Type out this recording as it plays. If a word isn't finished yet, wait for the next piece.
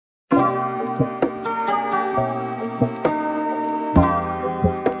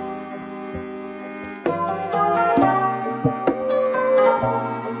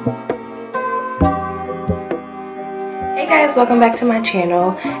guys, welcome back to my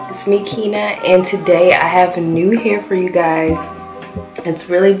channel. It's me, Kina, and today I have new hair for you guys. It's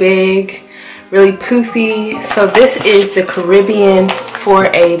really big, really poofy. So this is the Caribbean for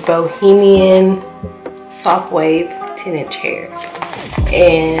a Bohemian soft wave 10-inch hair.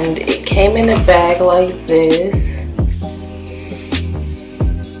 And it came in a bag like this.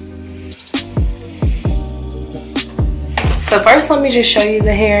 So first let me just show you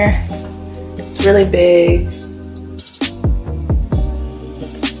the hair. It's really big.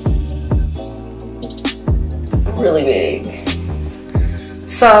 Really big.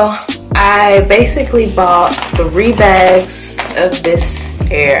 So I basically bought 3 bags of this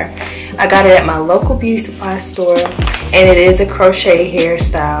hair. I got it at my local beauty supply store, and it is a crochet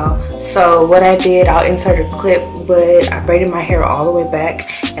hairstyle. So what I did, I'll insert a clip, but I braided my hair all the way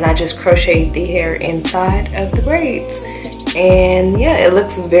back and I just crocheted the hair inside of the braids. And yeah, it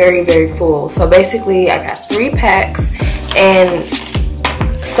looks very, very full. So basically I got 3 packs, and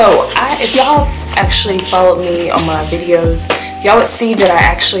so if y'all actually followed me on my videos, y'all would see that I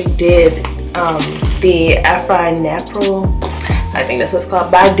actually did the Afri Naptural, I think that's what it's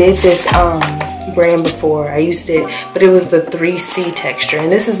called, but I did this brand before. I used it, but it was the 3C texture,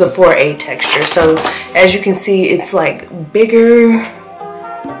 and this is the 4A texture. So as you can see, it's like bigger,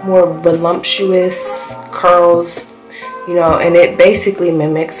 more voluptuous curls, you know, and it basically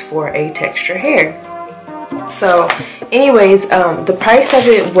mimics 4A texture hair. So anyways, the price of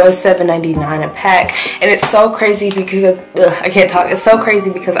it was $7.99 a pack, and it's so crazy because I can't talk. It's so crazy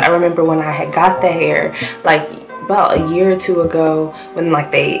because I remember when I had got the hair like about a year or 2 ago, when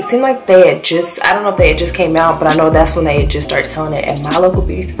like it seemed like they had just, I don't know if they had just came out, but I know that's when they had just started selling it at my local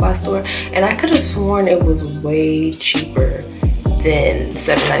beauty supply store, and I could have sworn it was way cheaper than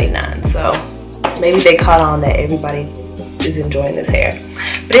 $7.99. So maybe they caught on that everybody is enjoying this hair.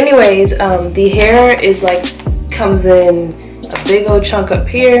 But anyways, the hair is like, comes in a big old chunk up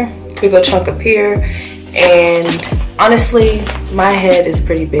here, big old chunk up here, and honestly my head is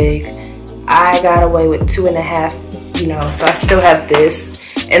pretty big. I got away with 2.5, you know, so I still have this,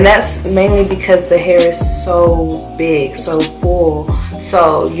 and that's mainly because the hair is so big, so full,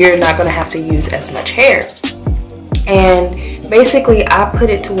 so you're not gonna have to use as much hair. And basically I put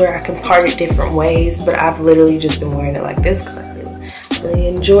it to where I can part it different ways, but I've literally just been wearing it like this because I really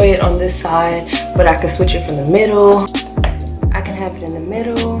enjoy it on this side, but I can switch it from the middle. I can have it in the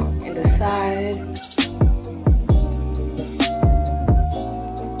middle and the side.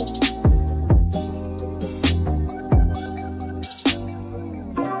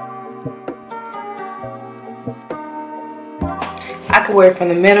 I could wear it from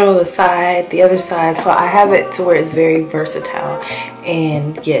the middle, the side, the other side, so I have it to where it's very versatile.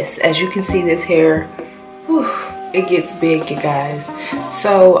 And yes, as you can see, this hair, whew, it gets big, you guys.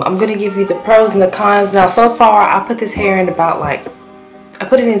 So I'm gonna give you the pros and the cons. Now so far I put this hair in about like, I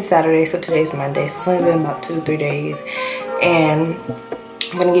put it in Saturday, so today's Monday, so it's only been about 2-3 days, and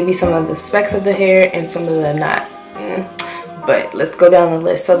I'm gonna give you some of the specs of the hair and some of the not. But let's go down the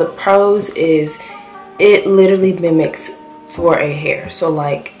list. So the pros is it literally mimics 4A hair. So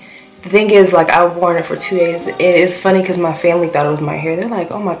like the thing is, like, I've worn it for 2 days. It is funny because my family thought it was my hair. They're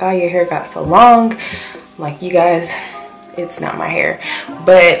like, oh my god, your hair got so long. Like, you guys, it's not my hair,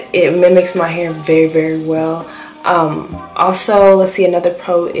 but it mimics my hair very, very well. Also, let's see, another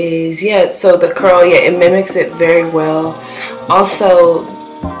pro is, yeah, so the curl, yeah, it mimics it very well. Also,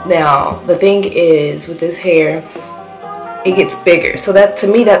 now the thing is with this hair, it gets bigger, so that, to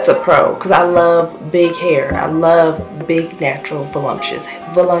me, that's a pro, because I love big hair. I love big, natural, voluptuous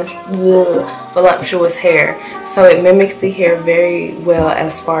hair. So it mimics the hair very well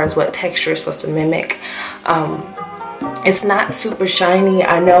as far as what texture is supposed to mimic. It's not super shiny.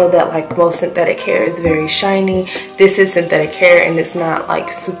 I know that like most synthetic hair is very shiny. This is synthetic hair, and it's not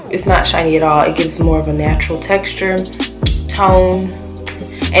like it's not shiny at all. It gives more of a natural texture, tone,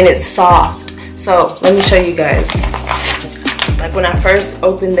 and it's soft. So let me show you guys. Like when I first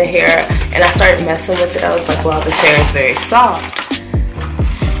opened the hair and I started messing with it, I was like, wow, this hair is very soft.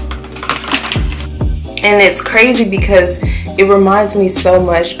 And it's crazy because it reminds me so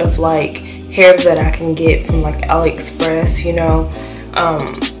much of like hair that I can get from like AliExpress, you know,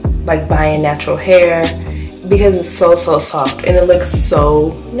 like buying natural hair, because it's so soft and it looks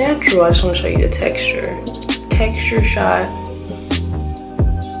so natural. I just want to show you the texture shot.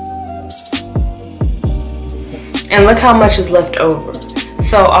 And look how much is left over.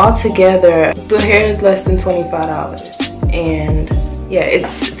 So altogether, the hair is less than $25. And yeah,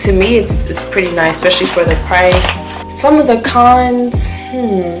 to me, it's pretty nice, especially for the price. Some of the cons,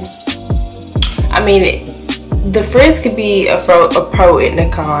 I mean, the frizz could be a pro and a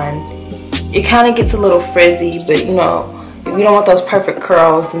con. It kind of gets a little frizzy, but you know, If you don't want those perfect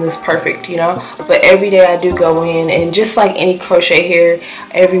curls, then this perfect, you know. But every day I do go in, and just like any crochet hair,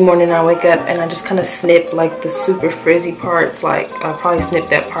 every morning I wake up and I just kind of snip like the super frizzy parts. Like I'll probably snip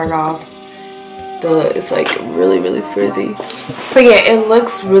that part off. It's like really frizzy. So yeah, it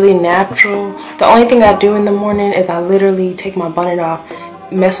looks really natural. The only thing I do in the morning is I literally take my bonnet off,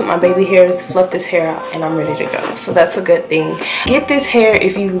 mess with my baby hairs, fluff this hair out, and I'm ready to go. So that's a good thing. Get this hair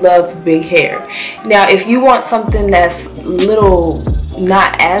if you love big hair. Now if you want something that's little,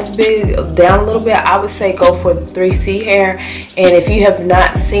 not as big, down a little bit, I would say go for the 3C hair. And if you have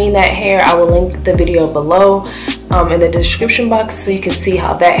not seen that hair, I will link the video below in the description box so you can see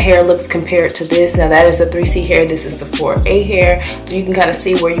how that hair looks compared to this. Now that is the 3C hair, this is the 4A hair, so you can kind of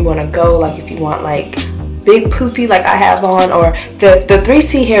see where you want to go. Like if you want like big poofy like I have on, or the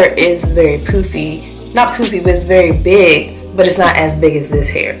 3C hair is very poofy, not poofy, but it's very big, but it's not as big as this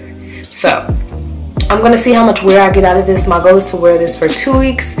hair. So I'm gonna see how much wear I get out of this. My goal is to wear this for 2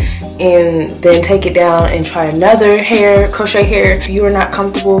 weeks and then take it down and try another hair, crochet hair. If you are not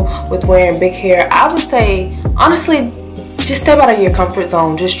comfortable with wearing big hair, I would say honestly just step out of your comfort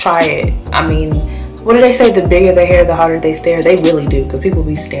zone. Just try it. I mean, what do they say, the bigger the hair the harder they stare? They really do, because people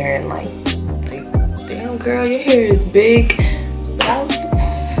be staring like, damn girl, your hair is big. But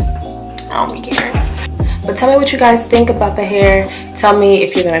I don't be caring. But tell me what you guys think about the hair. Tell me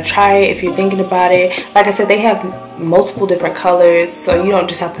if you're gonna try it, if you're thinking about it. Like I said, they have multiple different colors, so you don't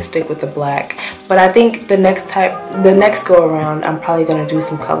just have to stick with the black. But I think the next go around, I'm probably gonna do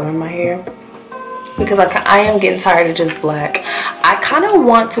some color in my hair, because I am getting tired of just black. I kind of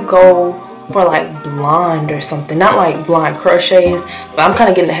want to go for like blonde or something, not like blonde crochets, but I'm kind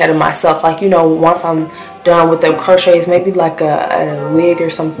of getting ahead of myself. Like, you know, once I'm done with the crochets, maybe like a wig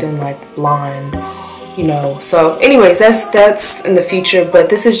or something like blonde, you know. So anyways, that's in the future, but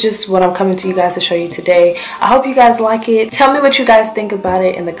this is just what I'm coming to you guys to show you today. I hope you guys like it. Tell me what you guys think about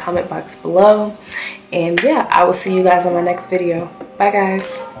it in the comment box below, and yeah, I will see you guys on my next video. Bye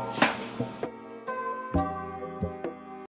guys.